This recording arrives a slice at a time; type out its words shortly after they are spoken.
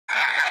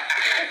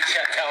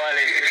Shatta,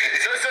 wale.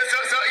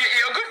 So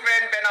your good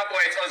friend Burna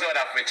Boy is also on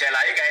Afrochella.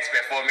 Are you guys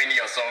performing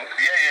your song?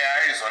 Yeah,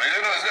 I saw it. You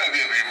know, it's going to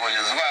be a big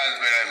project. As far as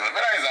Burna is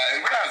the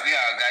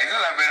guy. It's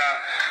not Burna,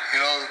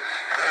 you know,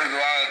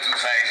 one or two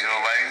sides, you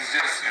know, but it's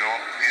just, you know,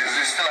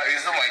 it's still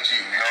my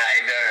G, you know.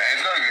 I know, right?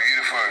 It's going to be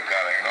beautiful in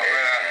color, you know.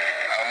 Burna,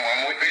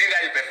 I'm Will you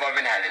guys be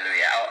performing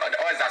Hallelujah? What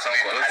is that song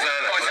called?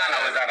 Hosanna,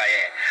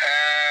 yeah.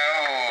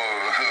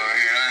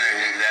 You know,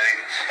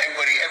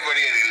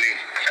 everybody in the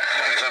lane.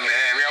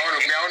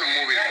 I want to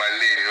move in my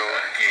lane, you know.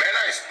 Okay.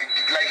 Burna is,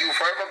 like, he will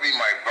forever be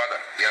my brother,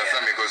 you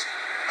understand me? Because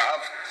I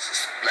have,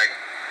 like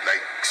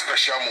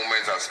special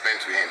moments I've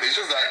spent with him. It's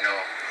just that, you know,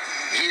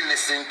 he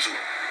listened to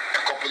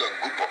a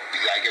group of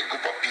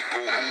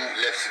people who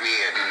left me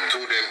and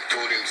told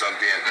him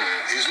something.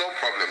 There's no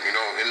problem, you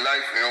know. In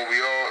life, you know, we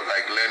all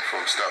like learn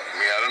from stuff. I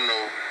mean, I don't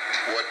know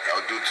what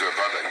I'll do to a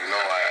brother. You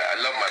know, I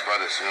love my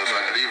brothers, you know, so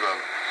I believe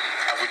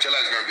Afrochella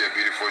is going to be a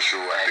beautiful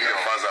show. I think the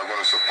fans are going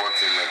to support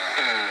him.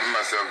 And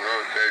myself, you know,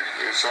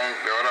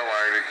 the other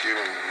one they came, you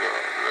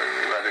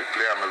know, they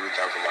play them every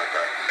time for my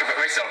car.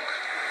 Which song?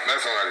 That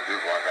song I play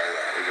for my car.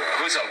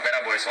 Who's song?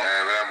 Burna Boy song?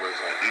 Burna Boy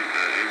song.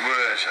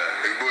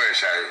 Igbo and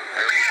Shy.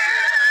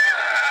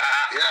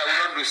 Yeah, we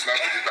don't do snap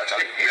with it, but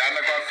we are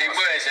never first.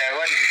 Igbo and Shy,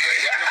 what is it?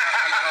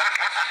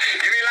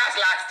 You mean last?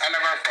 I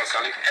never first,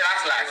 Charlie.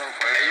 Last.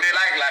 You didn't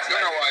like last? You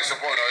know what I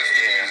support, all this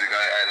music,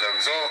 I love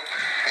it. So,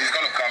 he's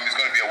going to come, it's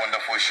going to be a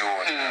wonderful show,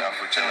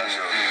 Afrochella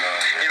show. You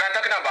know. If I'm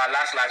talking about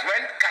last,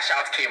 when Cash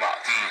Out came out,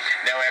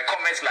 there were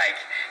comments like,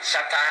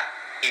 Shatta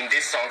in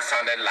this song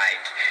sounded like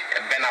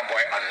Burna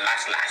Boy on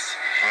Last.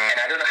 And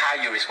I don't know how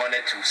you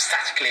responded to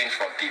such claims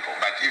from people.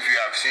 But if you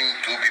have seen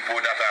two people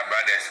that are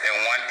brothers and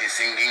one is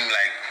singing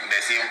like the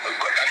same, have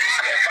you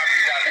seen a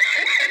family that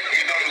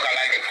you don't look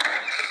alike?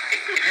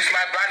 He's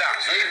my brother.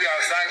 So if you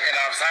have sang and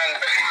I've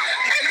sang,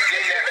 if you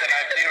play left and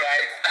I play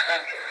right,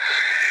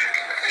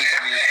 it's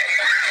me.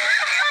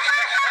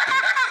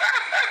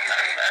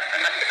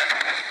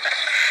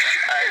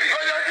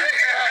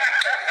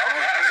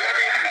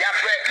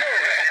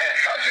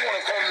 How do you want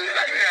to call me?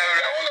 Like, there are a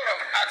lot of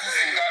artists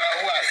in Ghana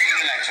who are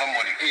singing like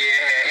somebody.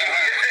 Yeah.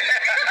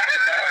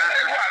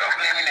 Who are not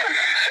blaming them?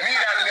 Me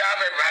that we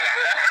have a brother.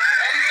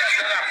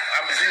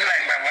 I'm singing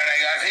like my brother.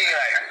 You are singing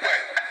like,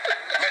 what?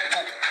 Met two.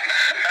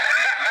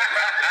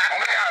 Oh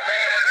my God,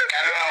 man. I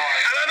don't know.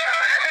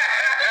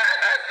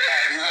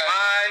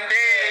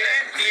 Monday,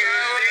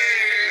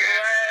 Tuesday,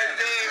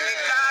 Wednesday,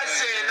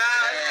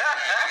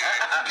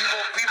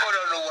 people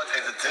don't know what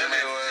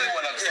entertainment is. See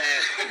what I'm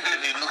saying?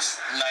 And it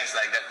looks nice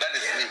like that. That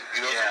is me.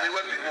 You know, so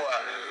when people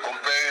are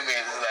comparing me,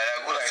 it's like, I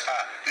go like,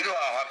 you know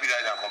how happy that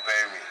you're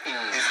comparing me.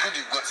 It's good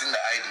you've gotten the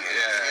idea.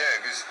 Yeah,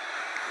 because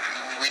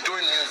we're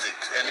doing music,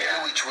 and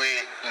in which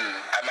way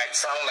I might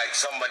sound like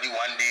somebody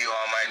one day, or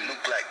I might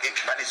look like it,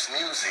 but it's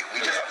music.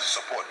 We just have to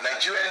support.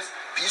 Nigerians,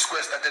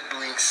 P-Square started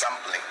doing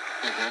sampling.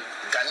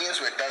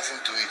 Ghanaians were dancing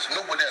to it.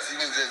 Nobody has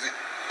even said,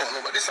 oh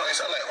no, but this song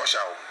is like Osha.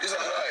 This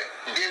song is like,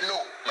 they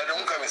know, but they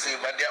won't come and say,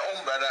 but their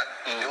own brother,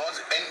 they want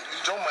to, and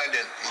you don't mind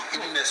them,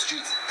 even the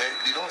streets,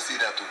 they don't say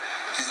that too.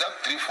 It's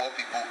not 3-4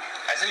 people.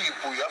 I say you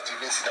have to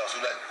even sit down so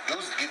that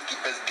those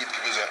gatekeepers, they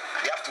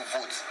have to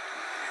vote.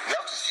 You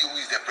have to see who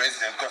is the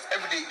president, because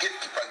every day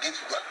gatekeeper,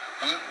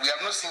 we have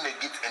not seen the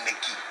gate and the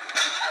key.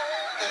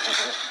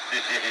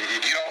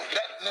 You know,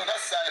 that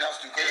side has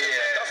to go.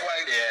 That's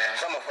why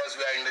some of us,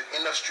 we are in the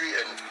industry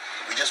and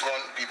we just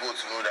want people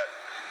to know that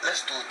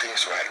let's do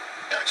things right.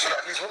 So that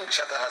at least when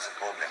Shatta has a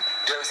problem,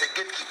 there is a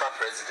gatekeeper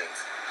president,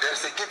 there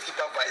is a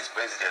gatekeeper vice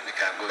president. We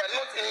can go. But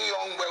not any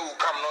young boy will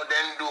come, no,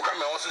 then they will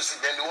come and also sit,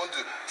 then they want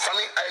to.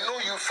 I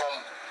know you from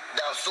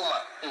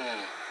Dansuma.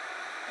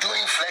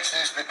 Doing Flex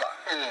newspaper,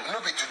 no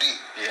be today.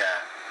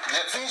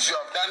 The things you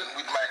have done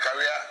with my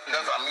career,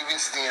 that's why I'm even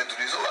sitting here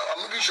today. So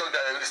I'm even sure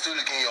that I'm still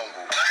looking young.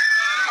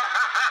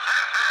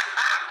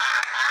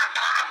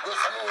 Because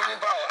I'm winning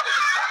power.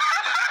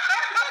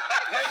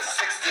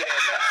 1960.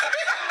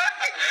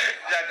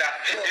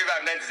 If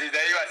I'm 96,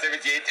 then you are 78.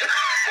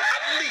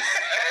 At least.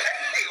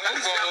 At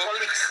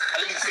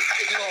least.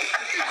 You know,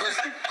 because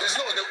the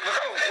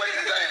kind of work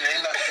you've done in the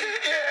industry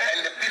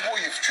and the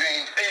people you've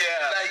trained,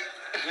 like,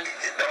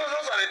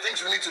 those are the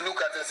things we need to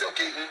look at and say,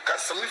 okay, can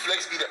Sami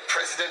Flex be the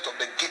president of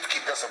the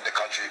gatekeepers of the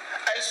country?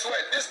 I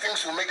swear, these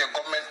things will make the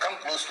government come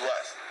close to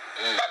us.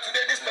 But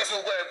today, this person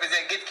will go and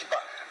represent gatekeeper,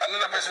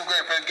 another person will go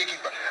and represent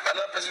gatekeeper,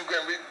 another person will go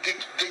and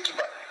represent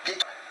gatekeeper. They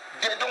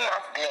don't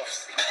have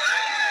gloves.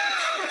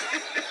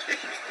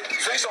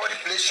 So if somebody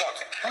plays shot,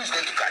 who is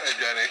going to catch?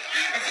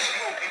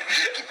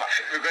 Gatekeeper.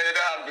 Because they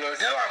don't have gloves.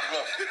 They don't have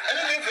gloves. And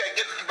even if you're a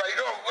gatekeeper, you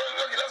don't.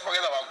 Okay, let's forget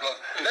about gloves.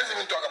 Let's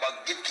even talk about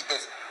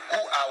gatekeepers.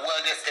 who are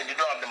welders and they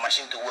don't have the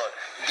machine to weld.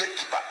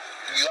 Gatekeeper.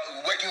 You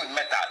are working with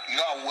metal. You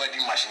don't have a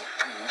welding machine.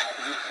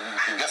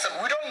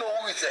 We don't know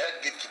who is the head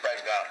gatekeeper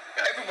in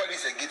Ghana. Everybody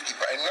is a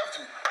gatekeeper, and we have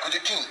to. Could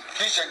you king?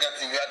 Please check that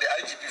thing. We are the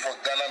IGP for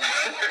Ghana.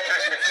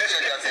 Please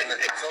check that thing.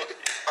 So,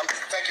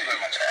 thank you very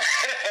much.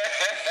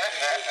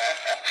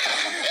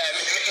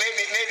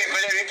 Maybe,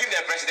 but we give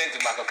the president to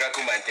Marco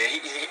Kumante.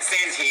 He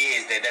says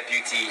he is the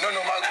deputy. No,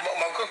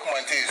 Marco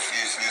Kumante is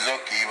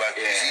okay, but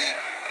you see,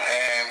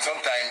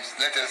 sometimes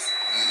let us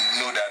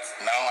know that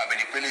now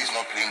Abedipele is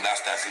not playing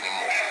Blasters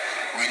anymore.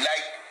 We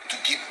like to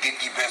keep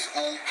gatekeepers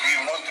who we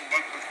want to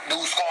do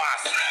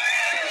scores.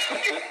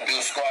 They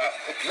will score.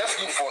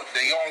 Let's look for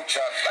the young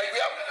child. Like we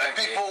have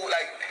people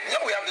like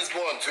we have this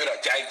boy on Twitter,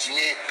 Jai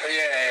Jine.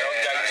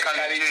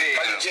 Kali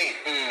J.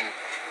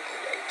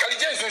 Kali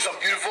J is doing some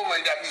beautiful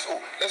work that is,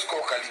 let's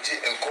call Kali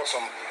J and call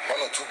some one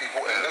or two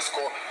people and let's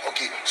call,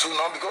 okay, so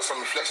now because some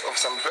reflex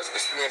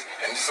experience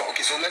and this,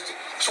 okay, so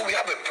we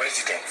have a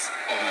president.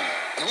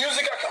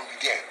 Musical can be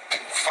there,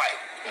 fine.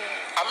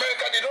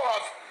 America, they don't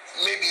have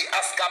maybe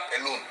ASCAP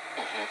alone,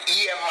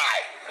 EMI,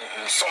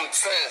 some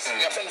sense.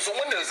 You know, so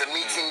when there is a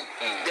meeting,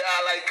 there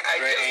are like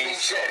ideas being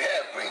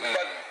shared.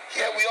 But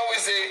here we always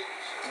say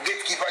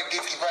gatekeeper,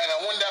 and I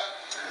wonder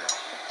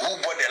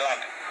who bought the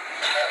land.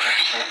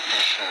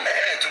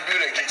 To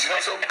build a gate,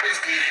 so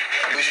basically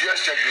we should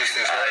just check those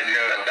things. Right?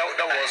 That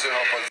will also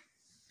help us.